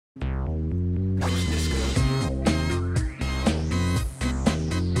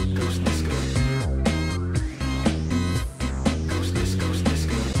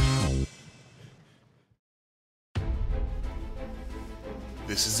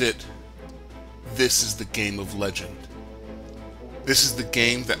This is it. This is the game of legend. This is the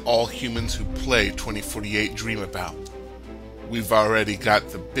game that all humans who play 2048 dream about. We've already got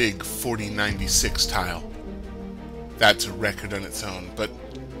the big 4096 tile. That's a record on its own, but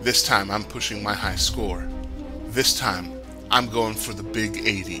this time I'm pushing my high score. This time I'm going for the big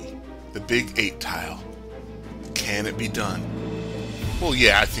 80, the big 8 tile. Can it be done? Well,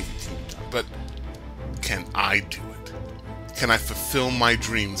 yeah, I think it can be done, but can I do it? Can I fulfill my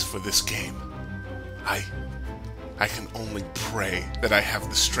dreams for this game? I can only pray that I have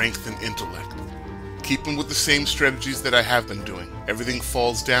the strength and intellect. Keeping with the same strategies that I have been doing. Everything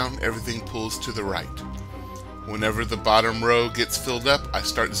falls down, everything pulls to the right. Whenever the bottom row gets filled up, I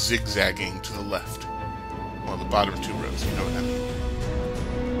start zigzagging to the left. Well, the bottom 2 rows, you know what I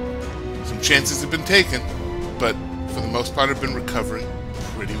mean. Some chances have been taken, but for the most part I've been recovering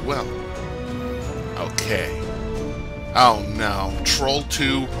pretty well. Okay. Oh no. Troll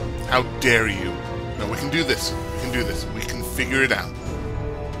 2, how dare you? No, we can do this. We can do this. We can figure it out.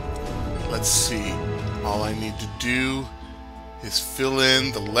 Let's see. All I need to do is fill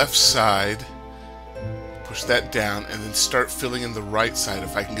in the left side, push that down, and then start filling in the right side.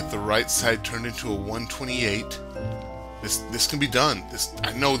 If I can get the right side turned into a 128, this can be done.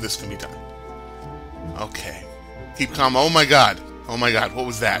 I know this can be done. Okay. Keep calm. Oh my god. Oh my god. What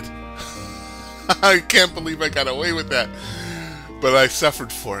was that? I can't believe I got away with that. But I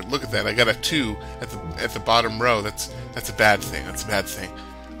suffered for it. Look at that. I got a 2 at the bottom row. That's a bad thing. That's a bad thing.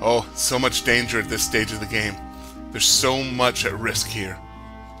 Oh, so much danger at this stage of the game. There's so much at risk here.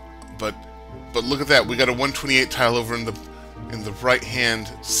 But look at that. We got a 128 tile over in the right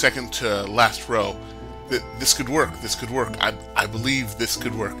hand, second to last row. This could work. This could work. I believe this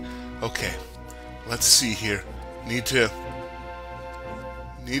could work. Okay. Let's see here. Need to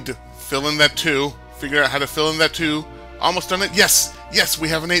fill in that 2. Figure out how to fill in that 2. Almost done it. Yes. Yes, we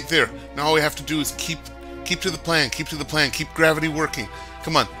have an 8 there. Now all we have to do is keep to the plan. Keep to the plan. Keep gravity working.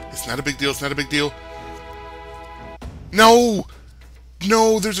 Come on. It's not a big deal. It's not a big deal. No!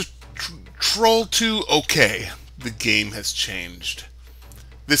 No, there's a Troll 2. Okay. The game has changed.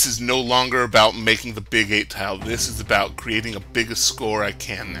 This is no longer about making the big 8 tile. This is about creating a biggest score I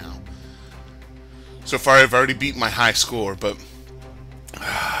can now. So far, I've already beat my high score, but...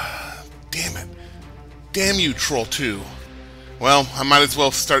 damn it. Damn you, Troll 2. Well, I might as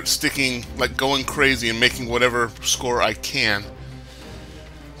well start sticking, like going crazy and making whatever score I can.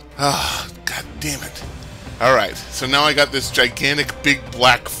 Ah, god damn it. Alright, so now I got this gigantic big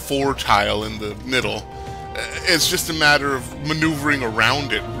black 4 tile in the middle. It's just a matter of maneuvering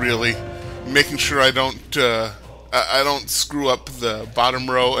around it, really. Making sure I don't screw up the bottom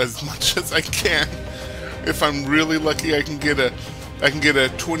row as much as I can. If I'm really lucky, I can get a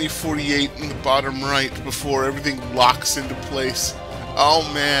 2048 in the bottom right before everything locks into place. Oh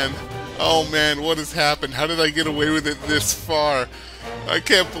man, what has happened? How did I get away with it this far? I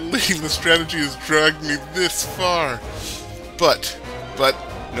can't believe the strategy has dragged me this far. But,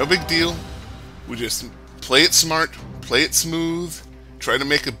 no big deal. We just play it smart, play it smooth, try to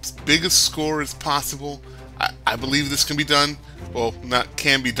make as big a score as possible. I believe this can be done. Well, not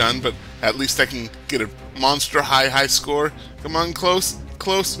can be done, but at least I can get a monster high score. Come on, close.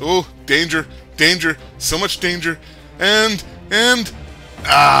 Oh, danger, so much danger. And,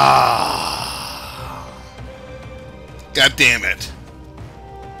 God damn it.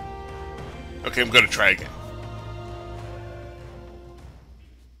 Okay, I'm gonna try again.